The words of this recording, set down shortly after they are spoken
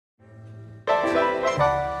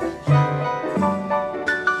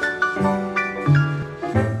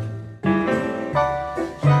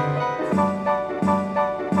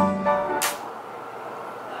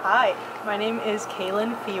is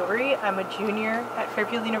Kaylin Fiore. I'm a junior at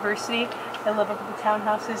Fairfield University. I live up at the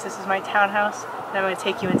Townhouses. This is my townhouse, and I'm going to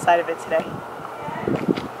take you inside of it today.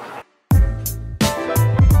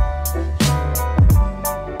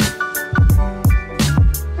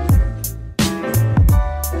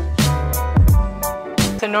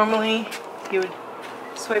 So normally you would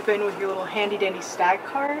swipe in with your little handy dandy stag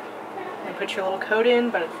card and put your little code in,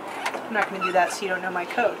 but I'm not going to do that so you don't know my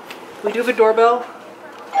code. We do have a doorbell.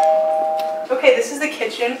 Okay, this is the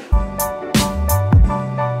kitchen.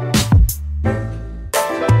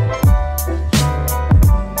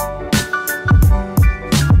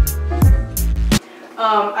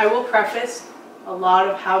 I will preface, a lot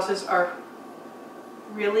of houses are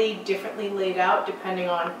really differently laid out depending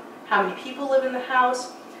on how many people live in the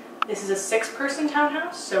house. This is a 6-person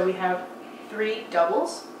townhouse, so we have 3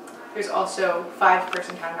 doubles. There's also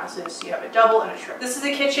 5-person townhouses, so you have a double and a triple. This is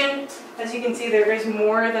the kitchen. As you can see, there is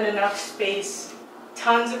more than enough space.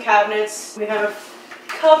 Tons of cabinets. We have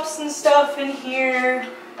cups and stuff in here.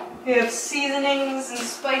 We have seasonings and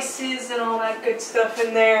spices and all that good stuff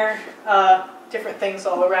in there. Different things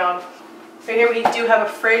all around. Right here we do have a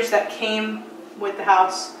fridge that came with the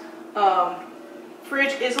house.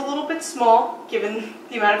 Fridge is a little bit small given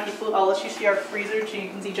the amount of people. I'll let you see our freezer so you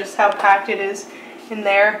can see just how packed it is in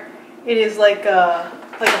there. It is like a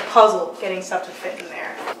puzzle getting stuff to fit in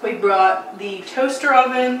there. We brought the toaster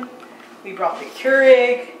oven, we brought the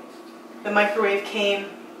Keurig, the microwave came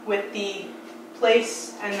with the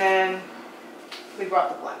place, and then we brought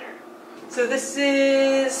the blender. So this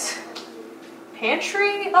is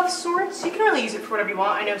pantry of sorts. You can really use it for whatever you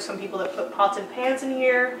want. I know some people that put pots and pans in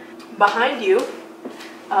here. Behind you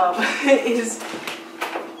is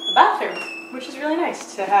a bathroom, which is really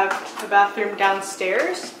nice to have a bathroom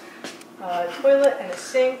downstairs. A toilet and a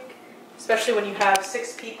sink, especially when you have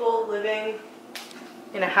 6 people living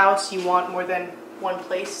in a house. You want more than one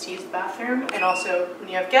place to use the bathroom, and also when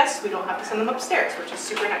you have guests, we don't have to send them upstairs, which is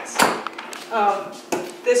super nice.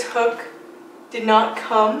 This hook did not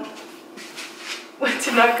come with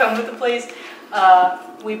the place.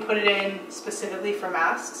 We put it in specifically for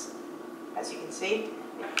masks, as you can see.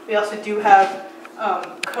 We also do have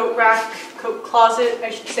coat rack, coat closet,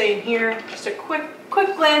 I should say, in here. Just a quick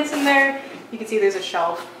glance in there. You can see there's a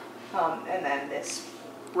shelf, and then this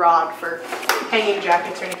rod for hanging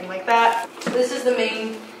jackets or anything like that. So this is the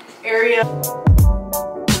main area.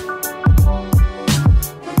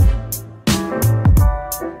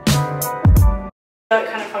 It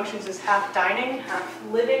kind of functions as half dining, half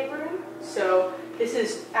living room. So this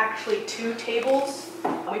is actually 2 tables.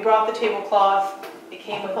 We brought the tablecloth. It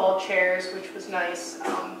came with all chairs, which was nice.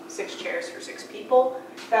 6 chairs for 6 people.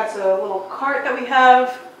 That's a little cart that we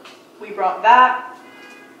have. We brought that.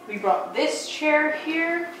 We brought this chair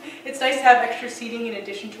here. It's nice to have extra seating in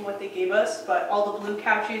addition to what they gave us, but all the blue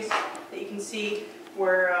couches that you can see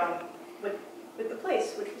were with the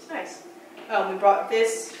place, which was nice. We brought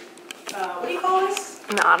this, what do you call this?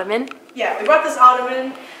 An ottoman? Yeah, we brought this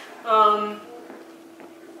ottoman.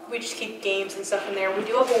 We just keep games and stuff in there. We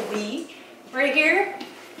do have a Wii right here.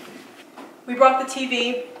 We brought the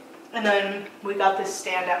TV, and then we got this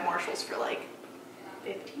stand at Marshall's for like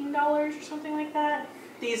 $15 or something like that.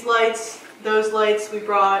 These lights, those lights, we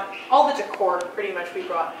brought all the decor, pretty much we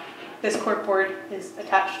brought. This corkboard is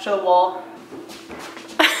attached to the wall.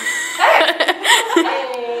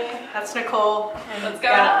 Hey! That's Nicole. And what's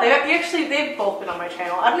going on? They've both been on my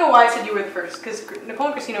channel. I don't know why I said you were the first, because Nicole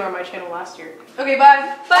and Christina were on my channel last year. Okay,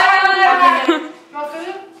 bye. Bye! You want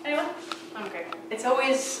food? Anyone? Okay. It's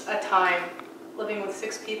always a time living with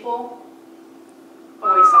 6 people.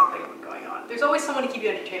 Always something going on. There's always someone to keep you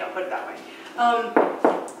entertained, I'll put it that way.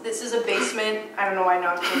 This is a basement. I don't know why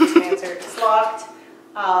no one can answer. It's locked.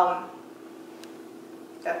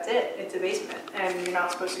 That's it. It's a basement, and you're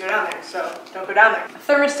not supposed to go down there, so don't go down there. A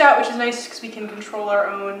thermostat, which is nice because we can control our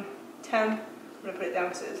own temp. I'm gonna put it down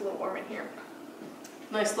because it is a little warm in here.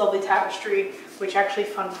 Nice, lovely tapestry, which actually,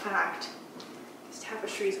 fun fact, this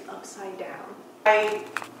tapestry is upside down. I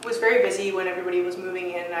was very busy when everybody was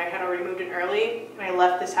moving in. I had already moved in early, and I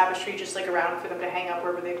left this tapestry just like around for them to hang up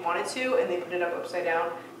wherever they wanted to, and they put it up upside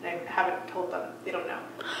down, and I haven't told them. They don't know.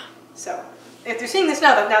 So if they're seeing this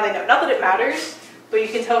now they know. Not that it matters, but you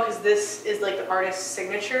can tell because this is like the artist's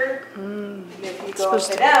signature. And if you go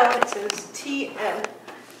upside down, it says TN.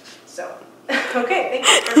 So, okay,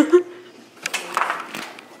 thank you.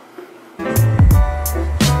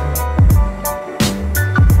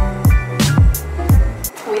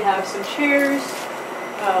 We have some chairs,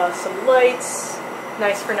 some lights,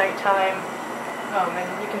 nice for nighttime,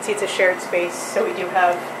 and you can see it's a shared space, so we do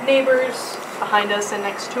have neighbors behind us and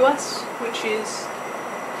next to us, which is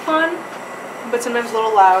fun. but sometimes a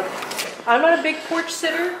little loud. I'm not a big porch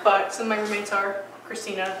sitter, but some of my roommates are.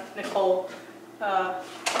 Christina, Nicole,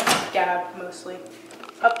 Gab mostly.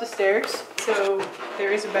 Up the stairs. So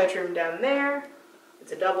there is a bedroom down there.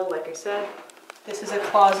 It's a double, like I said. This is a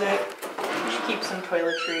closet, which keeps some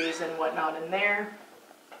toiletries and whatnot in there.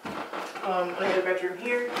 Another bedroom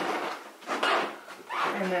here.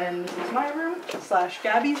 And then this is my room /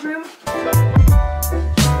 Gabby's room.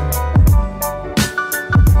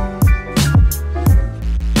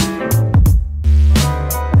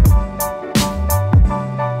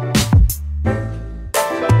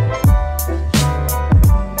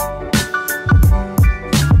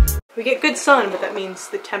 We get good sun, but that means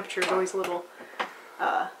the temperature is always a little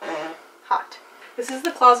hot. This is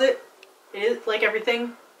the closet. It is, like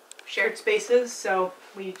everything, shared spaces, so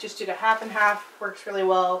we just did a half and half. Works really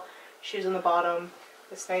well. Shoes on the bottom.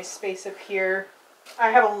 This nice space up here. I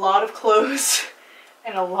have a lot of clothes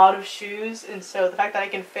and a lot of shoes, and so the fact that I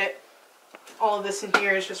can fit all of this in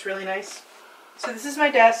here is just really nice. So this is my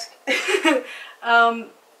desk.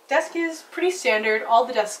 Desk is pretty standard. All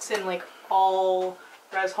the desks in like all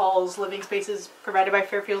res halls, living spaces provided by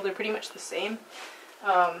Fairfield are pretty much the same.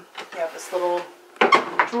 We have this little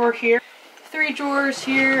drawer here. 3 drawers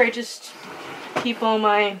here. I just keep all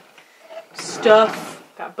my stuff.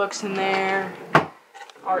 Got books in there.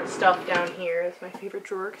 Art stuff down here. That's my favorite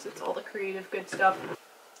drawer because it's all the creative good stuff.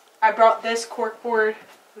 I brought this corkboard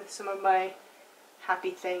with some of my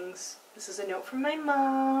happy things. This is a note from my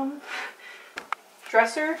mom.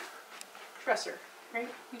 Dresser, right?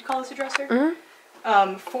 You'd call this a dresser?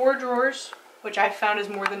 Mm-hmm. 4 drawers, which I found is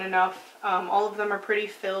more than enough. All of them are pretty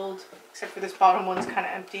filled, except for this bottom one's kind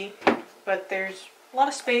of empty. But there's a lot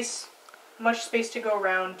of space, much space to go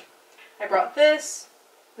around. I brought this.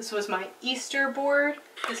 This was my Easter board.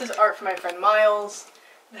 This is art from my friend Miles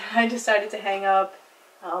that I decided to hang up.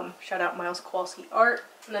 Shout out Miles Kowalski Art.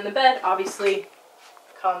 And then the bed, obviously,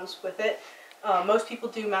 comes with it. Most people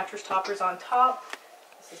do mattress toppers on top.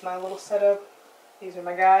 This is my little setup. These are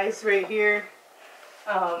my guys right here.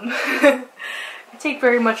 I take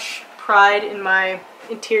very much pride in my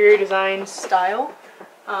interior design style.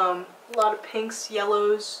 A lot of pinks,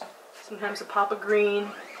 yellows, sometimes a pop of green,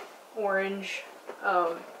 orange.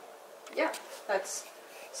 Yeah, that's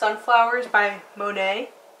Sunflowers by Monet,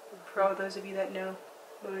 for all those of you that know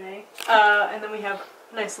Monet. And then we have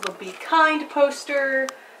a nice little Be Kind poster.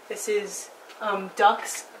 This is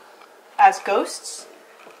ducks as ghosts.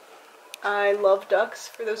 I love ducks,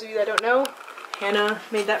 for those of you that don't know. Hannah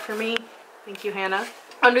made that for me. Thank you, Hannah.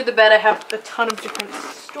 Under the bed I have a ton of different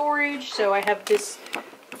storage. So I have this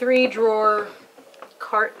 3-drawer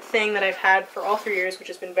cart thing that I've had for all 3 years, which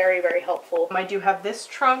has been very, very helpful. I do have this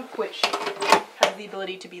trunk, which has the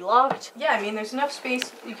ability to be locked. Yeah, I mean, there's enough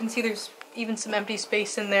space. You can see there's even some empty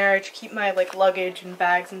space in there to keep my like luggage and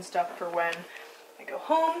bags and stuff for when I go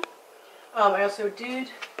home. I also did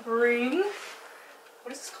bring,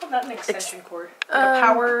 what is this called? Not an extension cord. Like a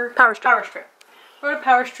power strip. Brought a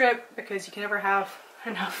power strip because you can never have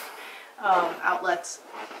enough outlets.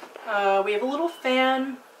 We have a little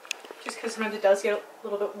fan, just because sometimes it does get a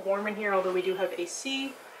little bit warm in here, although we do have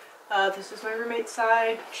AC. This is my roommate's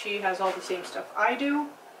side. She has all the same stuff I do.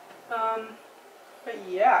 But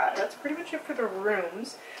yeah, that's pretty much it for the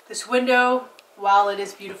rooms. This window, while it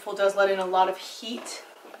is beautiful, does let in a lot of heat.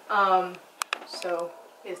 So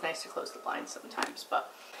it's nice to close the blinds sometimes,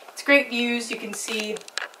 but it's great views. You can see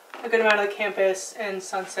a good amount of the campus, and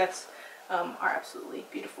sunsets are absolutely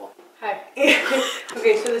beautiful. Hi.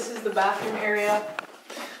 Okay, so this is the bathroom area.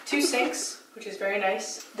 2 sinks, which is very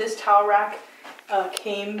nice. This towel rack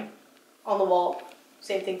came on the wall.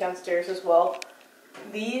 Same thing downstairs as well.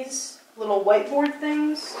 These little whiteboard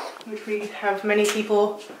things, which we have many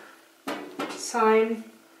people sign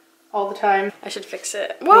all the time. I should fix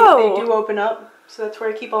it. Whoa! They do open up, so that's where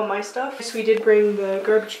I keep all my stuff. So we did bring the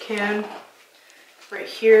garbage can. Right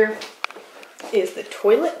here is the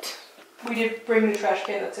toilet. We did bring the trash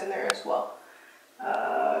can that's in there as well.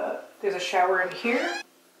 There's a shower in here.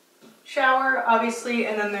 Shower, obviously,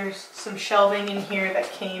 and then there's some shelving in here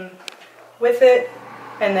that came with it.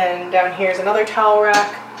 And then down here is another towel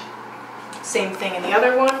rack. Same thing in the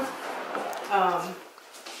other one.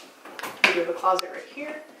 We do have a closet right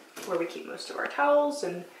here where we keep most of our towels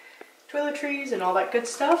and toiletries and all that good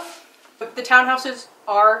stuff. But the townhouses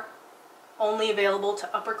are only available to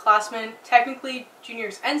upperclassmen, technically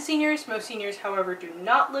juniors and seniors. Most seniors, however, do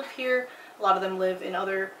not live here. A lot of them live in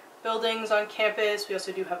other buildings on campus. We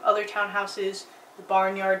also do have other townhouses. The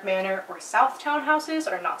Barnyard Manor or South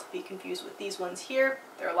townhouses are not to be confused with these ones here.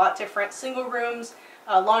 They're a lot different. Single rooms,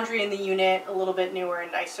 laundry in the unit, a little bit newer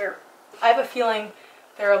and nicer. I have a feeling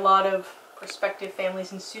there are a lot of prospective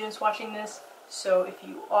families and students watching this. So if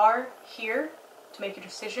you are here to make a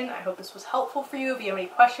decision, I hope this was helpful for you. If you have any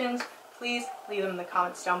questions, please leave them in the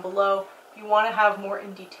comments down below. If you want to have more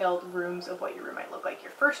in detailed rooms of what your room might look like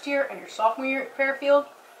your first year and your sophomore year at Fairfield,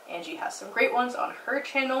 Angie has some great ones on her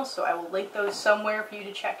channel, so I will link those somewhere for you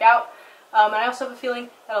to check out. And I also have a feeling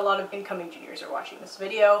that a lot of incoming juniors are watching this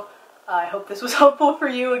video. I hope this was helpful for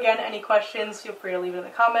you. Again, any questions, feel free to leave it in the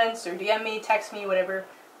comments or DM me, text me, whatever.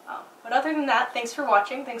 But other than that, thanks for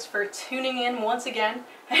watching. Thanks for tuning in once again.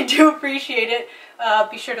 I do appreciate it.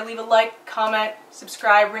 Be sure to leave a like, comment,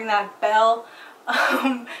 subscribe, ring that bell.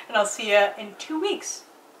 And I'll see you in 2 weeks.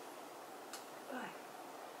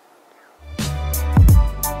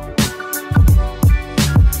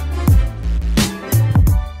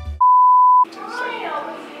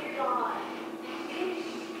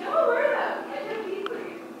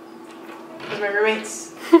 My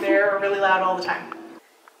roommates, they're really loud all the time.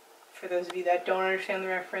 For those of you that don't understand the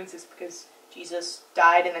reference, it's because Jesus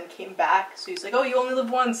died and then came back. So he's like, oh, you only live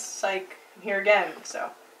once. It's like, I'm here again. So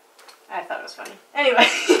I thought it was funny. Anyway,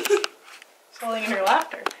 holding in her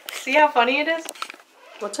laughter. See how funny it is?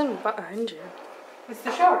 What's in behind you? It's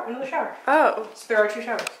the shower, another shower. Oh. So there are 2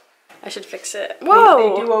 showers. I should fix it.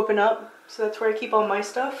 Whoa! They do open up, so that's where I keep all my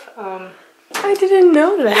stuff. I didn't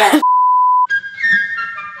know that. Yeah.